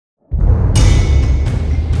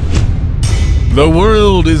The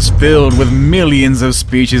world is filled with millions of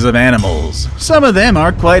species of animals. Some of them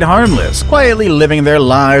are quite harmless, quietly living their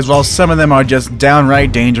lives, while some of them are just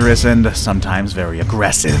downright dangerous and sometimes very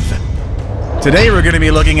aggressive. Today we're going to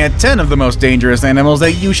be looking at 10 of the most dangerous animals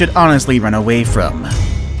that you should honestly run away from.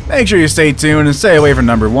 Make sure you stay tuned and stay away from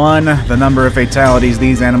number 1. The number of fatalities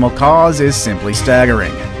these animals cause is simply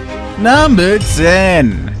staggering. Number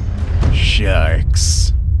 10. Sharks.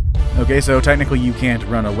 Okay, so technically you can't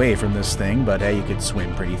run away from this thing, but hey, you could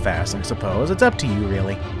swim pretty fast, I suppose. It's up to you,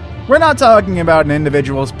 really. We're not talking about an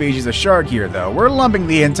individual species of shark here, though. We're lumping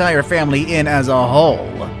the entire family in as a whole.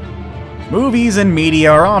 Movies and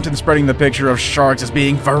media are often spreading the picture of sharks as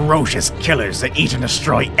being ferocious killers that eat and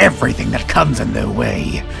destroy everything that comes in their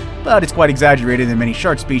way. But it's quite exaggerated, and many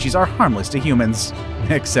shark species are harmless to humans,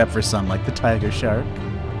 except for some like the tiger shark.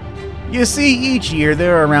 You see, each year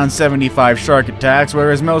there are around 75 shark attacks,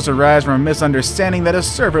 whereas most arise from a misunderstanding that a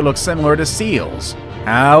surfer looks similar to seals.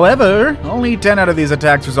 However, only 10 out of these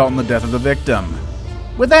attacks result in the death of the victim.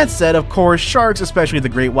 With that said, of course, sharks, especially the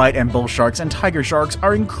great white and bull sharks and tiger sharks,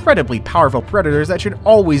 are incredibly powerful predators that should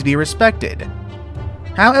always be respected.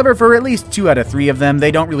 However, for at least 2 out of 3 of them,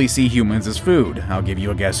 they don't really see humans as food. I'll give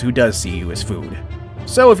you a guess who does see you as food.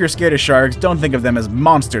 So if you're scared of sharks, don't think of them as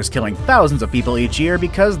monsters killing thousands of people each year,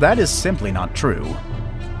 because that is simply not true.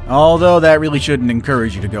 Although that really shouldn't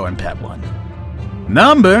encourage you to go and pet one.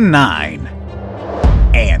 Number 9.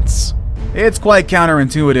 Ants. It's quite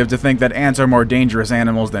counterintuitive to think that ants are more dangerous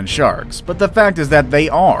animals than sharks, but the fact is that they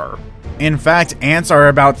are. In fact, ants are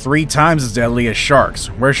about 3 times as deadly as sharks.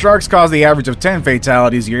 Where sharks cause the average of 10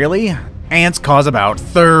 fatalities yearly, ants cause about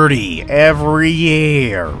 30 every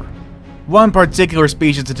year. One particular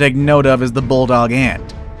species to take note of is the bulldog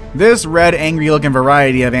ant. This red, angry-looking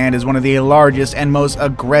variety of ant is one of the largest and most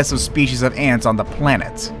aggressive species of ants on the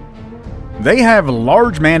planet. They have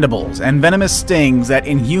large mandibles and venomous stings that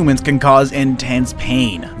in humans can cause intense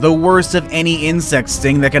pain, the worst of any insect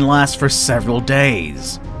sting that can last for several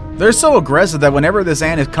days. They're so aggressive that whenever this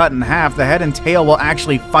ant is cut in half, the head and tail will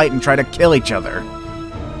actually fight and try to kill each other.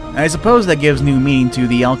 I suppose that gives new meaning to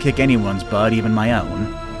the "I'll kick anyone's butt, even my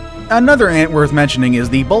own." Another ant worth mentioning is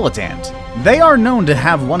the bullet ant. They are known to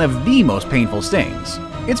have one of the most painful stings.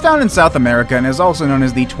 It's found in South America and is also known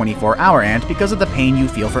as the 24-hour ant because of the pain you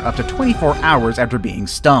feel for up to 24 hours after being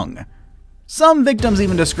stung. Some victims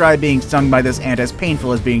even describe being stung by this ant as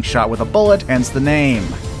painful as being shot with a bullet, hence the name.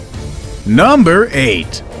 Number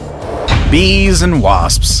 8. Bees and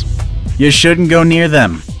wasps. You shouldn't go near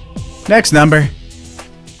them. Next number.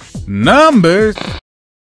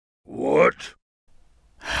 What?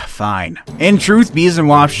 Fine. In truth, bees and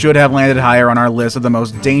wasps should have landed higher on our list of the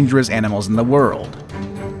most dangerous animals in the world.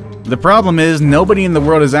 The problem is, nobody in the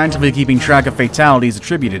world is actively keeping track of fatalities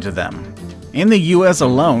attributed to them. In the US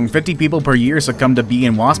alone, 50 people per year succumb to bee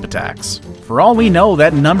and wasp attacks. For all we know,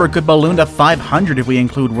 that number could balloon to 500 if we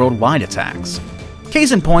include worldwide attacks.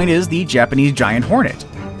 Case in point is the Japanese giant hornet.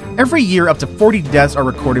 Every year, up to 40 deaths are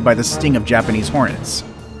recorded by the sting of Japanese hornets.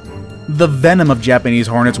 The venom of Japanese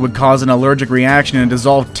hornets would cause an allergic reaction and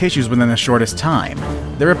dissolve tissues within the shortest time.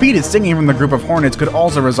 The repeated stinging from the group of hornets could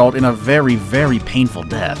also result in a very, very painful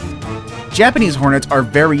death. Japanese hornets are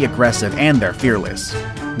very aggressive and they're fearless.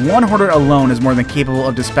 One hornet alone is more than capable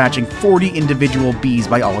of dispatching 40 individual bees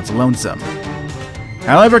by all its lonesome.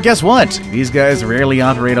 However, guess what? These guys rarely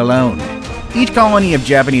operate alone. Each colony of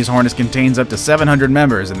Japanese hornets contains up to 700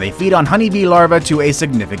 members, and they feed on honeybee larvae to a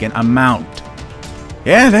significant amount.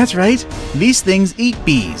 Yeah, that's right. These things eat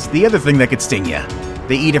bees, the other thing that could sting you.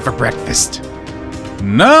 They eat it for breakfast.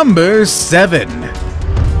 Number 7.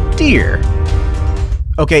 Deer.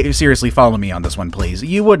 Okay, seriously, follow me on this one, please.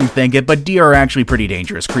 You wouldn't think it, but deer are actually pretty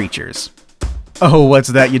dangerous creatures. Oh, what's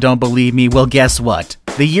that? You don't believe me? Well, guess what?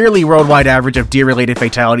 The yearly worldwide average of deer-related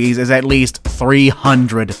fatalities is at least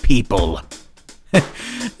 300 people.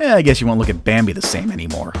 I guess you won't look at Bambi the same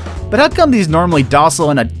anymore. But how come these normally docile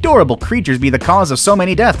and adorable creatures be the cause of so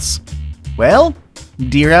many deaths? Well,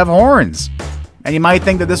 deer have horns. And you might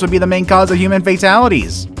think that this would be the main cause of human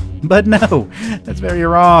fatalities. But no, that's very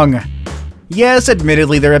wrong. Yes,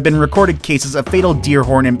 admittedly, there have been recorded cases of fatal deer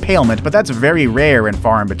horn impalement, but that's very rare and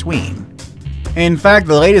far in between. In fact,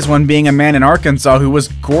 the latest one being a man in Arkansas who was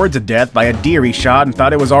gored to death by a deer he shot and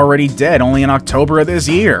thought it was already dead only in October of this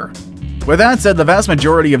year. With that said, the vast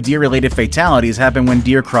majority of deer-related fatalities happen when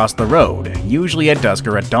deer cross the road, usually at dusk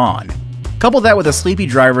or at dawn. Couple that with a sleepy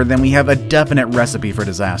driver, then we have a definite recipe for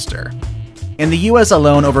disaster. In the US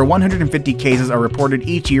alone, over 150 cases are reported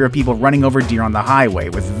each year of people running over deer on the highway,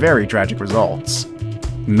 with very tragic results.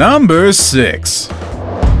 Number 6.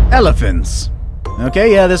 Elephants.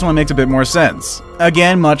 Okay, yeah, this one makes a bit more sense.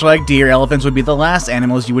 Again, much like deer, elephants would be the last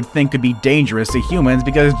animals you would think could be dangerous to humans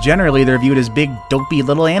because generally they're viewed as big, dopey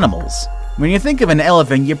little animals. When you think of an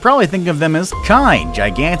elephant, you probably think of them as kind,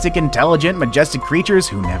 gigantic, intelligent, majestic creatures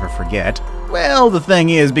who never forget. Well, the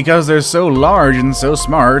thing is, because they're so large and so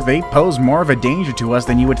smart, they pose more of a danger to us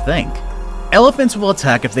than you would think. Elephants will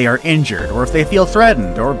attack if they are injured, or if they feel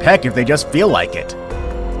threatened, or heck, if they just feel like it.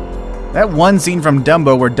 That one scene from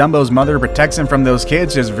Dumbo where Dumbo's mother protects him from those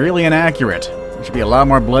kids is really inaccurate. There should be a lot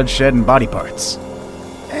more bloodshed and body parts.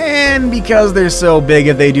 And because they're so big,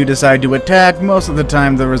 if they do decide to attack, most of the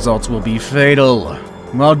time the results will be fatal.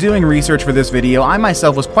 While doing research for this video, I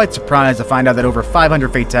myself was quite surprised to find out that over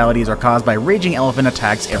 500 fatalities are caused by raging elephant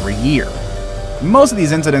attacks every year. Most of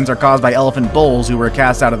these incidents are caused by elephant bulls who were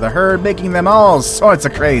cast out of the herd, making them all sorts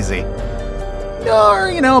of crazy.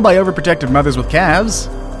 Or, by overprotective mothers with calves.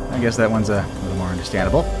 I guess that one's a little more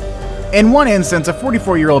understandable. In one instance, a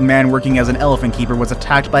 44-year-old man working as an elephant keeper was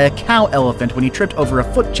attacked by a cow elephant when he tripped over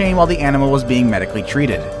a foot chain while the animal was being medically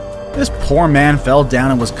treated. This poor man fell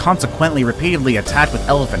down and was consequently repeatedly attacked with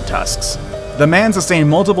elephant tusks. The man sustained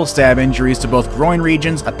multiple stab injuries to both groin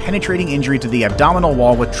regions, a penetrating injury to the abdominal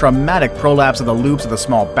wall with traumatic prolapse of the loops of the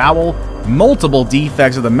small bowel, multiple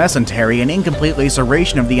defects of the mesentery, and incomplete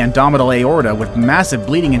laceration of the abdominal aorta with massive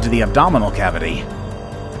bleeding into the abdominal cavity.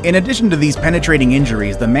 In addition to these penetrating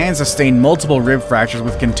injuries, the man sustained multiple rib fractures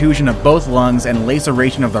with contusion of both lungs and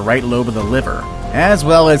laceration of the right lobe of the liver, as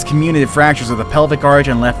well as comminuted fractures of the pelvic arch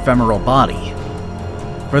and left femoral body.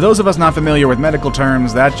 For those of us not familiar with medical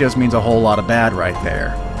terms, that just means a whole lot of bad right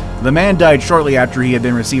there. The man died shortly after he had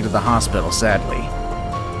been received at the hospital, sadly.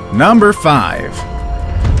 Number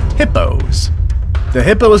 5. Hippos. The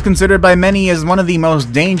hippo is considered by many as one of the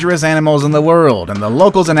most dangerous animals in the world, and the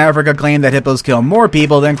locals in Africa claim that hippos kill more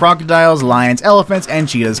people than crocodiles, lions, elephants, and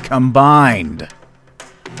cheetahs combined.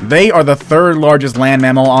 They are the third largest land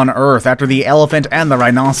mammal on Earth after the elephant and the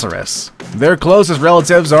rhinoceros. Their closest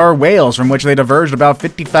relatives are whales, from which they diverged about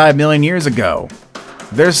 55 million years ago.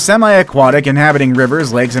 They're semi-aquatic, inhabiting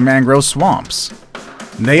rivers, lakes, and mangrove swamps.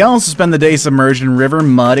 They also spend the day submerged in river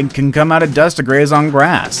mud and can come out at dusk to graze on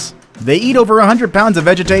grass. They eat over 100 pounds of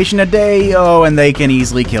vegetation a day, and they can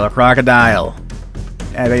easily kill a crocodile.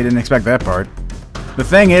 Yeah, they didn't expect that part. The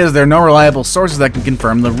thing is, there are no reliable sources that can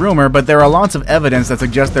confirm the rumor, but there are lots of evidence that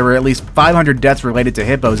suggests there were at least 500 deaths related to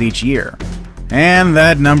hippos each year. And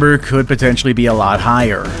that number could potentially be a lot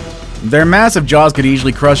higher. Their massive jaws could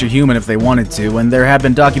easily crush a human if they wanted to, and there have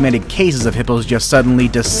been documented cases of hippos just suddenly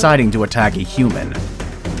deciding to attack a human.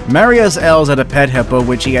 Marius Els had a pet hippo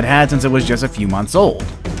which he had had since it was just a few months old.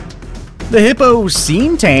 The hippo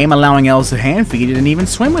seemed tame, allowing Els to hand feed it and even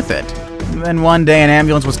swim with it. Then one day an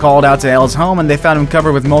ambulance was called out to Els' home and they found him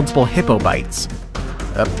covered with multiple hippo bites.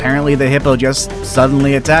 Apparently the hippo just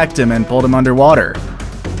suddenly attacked him and pulled him underwater.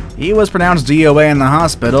 He was pronounced DOA in the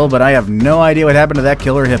hospital, but I have no idea what happened to that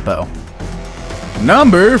killer hippo.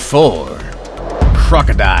 Number 4.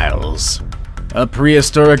 Crocodiles. A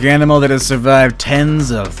prehistoric animal that has survived tens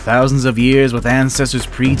of thousands of years with ancestors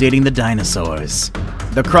predating the dinosaurs.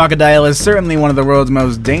 The crocodile is certainly one of the world's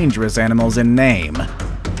most dangerous animals in name.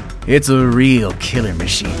 It's a real killer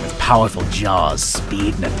machine with powerful jaws,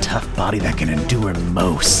 speed, and a tough body that can endure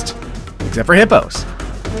most. Except for hippos.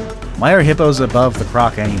 Why are hippos above the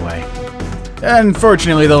croc anyway?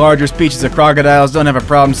 Unfortunately, the larger species of crocodiles don't have a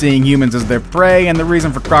problem seeing humans as their prey, and the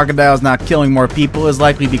reason for crocodiles not killing more people is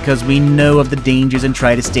likely because we know of the dangers and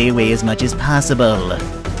try to stay away as much as possible.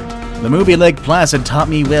 The movie Lake Placid taught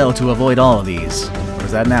me well to avoid all of these. Or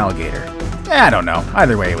is that an alligator? I don't know.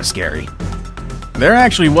 Either way, it was scary. There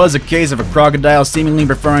actually was a case of a crocodile seemingly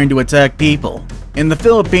preferring to attack people. In the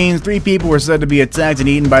Philippines, 3 people were said to be attacked and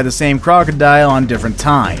eaten by the same crocodile on different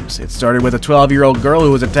times. It started with a 12-year-old girl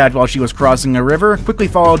who was attacked while she was crossing a river, quickly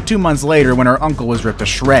followed 2 months later when her uncle was ripped to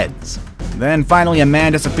shreds. Then finally a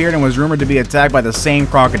man disappeared and was rumored to be attacked by the same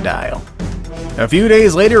crocodile. A few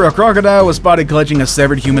days later, a crocodile was spotted clutching a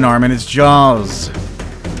severed human arm in its jaws.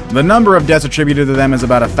 The number of deaths attributed to them is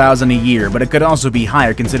about 1,000 a year, but it could also be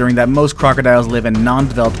higher considering that most crocodiles live in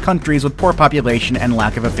non-developed countries with poor population and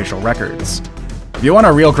lack of official records. If you want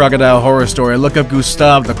a real crocodile horror story, look up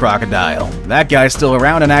Gustav the crocodile. That guy's still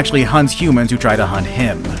around and actually hunts humans who try to hunt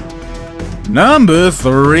him. Number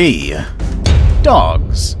 3.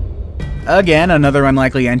 Dogs. Again, another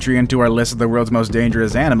unlikely entry into our list of the world's most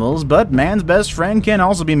dangerous animals, but man's best friend can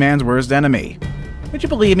also be man's worst enemy. Would you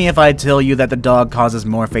believe me if I tell you that the dog causes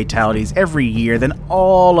more fatalities every year than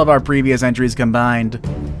all of our previous entries combined?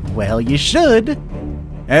 Well, you should.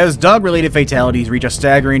 As dog-related fatalities reach a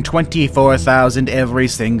staggering 24,000 every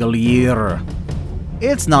single year.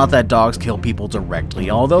 It's not that dogs kill people directly,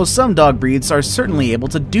 although some dog breeds are certainly able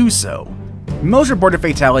to do so. Most reported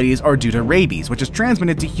fatalities are due to rabies, which is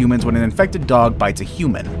transmitted to humans when an infected dog bites a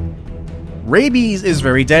human. Rabies is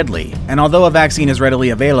very deadly, and although a vaccine is readily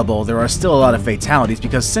available, there are still a lot of fatalities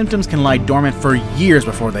because symptoms can lie dormant for years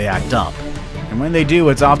before they act up. And when they do,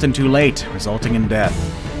 it's often too late, resulting in death.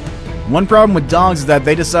 One problem with dogs is that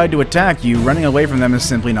they decide to attack you, running away from them is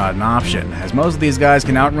simply not an option, as most of these guys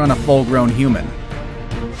can outrun a full-grown human.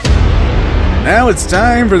 Now it's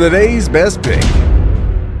time for the day's best pick.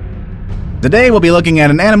 Today we'll be looking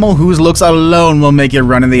at an animal whose looks alone will make you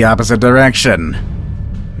run in the opposite direction.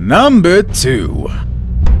 Number 2.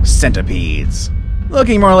 Centipedes.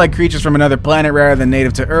 Looking more like creatures from another planet rather than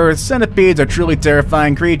native to Earth, centipedes are truly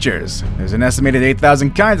terrifying creatures. There's an estimated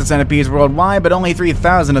 8,000 kinds of centipedes worldwide, but only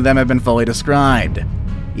 3,000 of them have been fully described.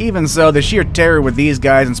 Even so, the sheer terror with these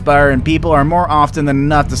guys inspiring people are more often than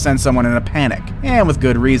enough to send someone in a panic, and with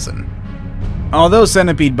good reason. Although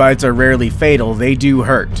centipede bites are rarely fatal, they do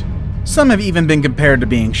hurt. Some have even been compared to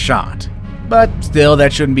being shot. But still,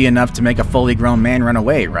 that shouldn't be enough to make a fully grown man run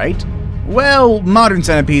away, right? Well, modern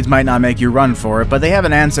centipedes might not make you run for it, but they have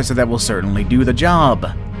an ancestor that will certainly do the job.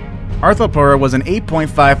 Arthroplura was an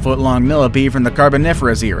 8.5-foot long millipede from the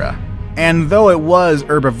Carboniferous era. And though it was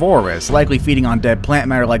herbivorous, likely feeding on dead plant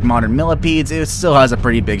matter like modern millipedes, it still has a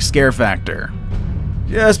pretty big scare factor.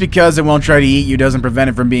 Just because it won't try to eat you doesn't prevent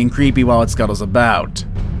it from being creepy while it scuttles about.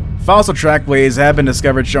 Fossil trackways have been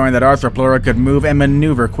discovered showing that Arthroplura could move and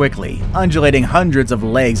maneuver quickly, undulating hundreds of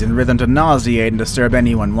legs in rhythm to nauseate and disturb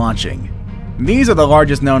anyone watching. These are the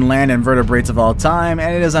largest known land invertebrates of all time,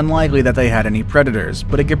 and it is unlikely that they had any predators,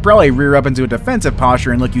 but it could probably rear up into a defensive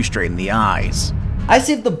posture and look you straight in the eyes. I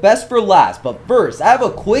saved the best for last, but first, I have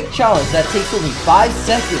a quick challenge that takes only 5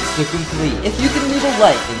 seconds to complete. If you can leave a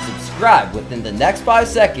like and subscribe within the next 5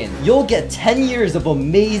 seconds, you'll get 10 years of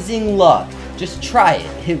amazing luck. Just try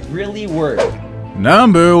it, it really works.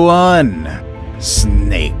 Number 1.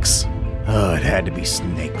 Snakes. Oh, it had to be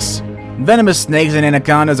snakes. Venomous snakes and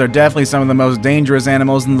anacondas are definitely some of the most dangerous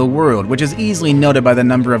animals in the world, which is easily noted by the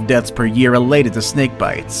number of deaths per year related to snake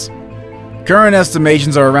bites. Current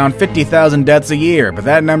estimations are around 50,000 deaths a year, but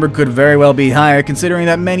that number could very well be higher considering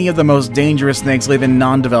that many of the most dangerous snakes live in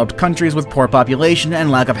non-developed countries with poor population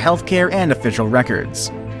and lack of healthcare and official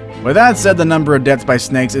records. With that said, the number of deaths by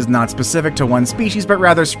snakes is not specific to one species, but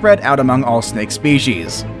rather spread out among all snake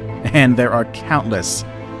species. And there are countless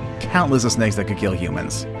of snakes that could kill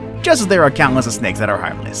humans. Just as there are countless of snakes that are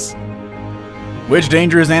harmless. Which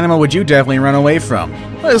dangerous animal would you definitely run away from?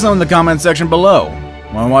 Let us know in the comment section below.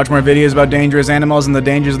 Want to watch more videos about dangerous animals and the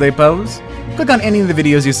dangers they pose? Click on any of the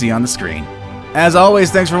videos you see on the screen. As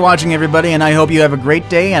always, thanks for watching everybody, and I hope you have a great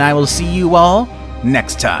day, and I will see you all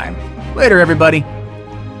next time. Later, everybody.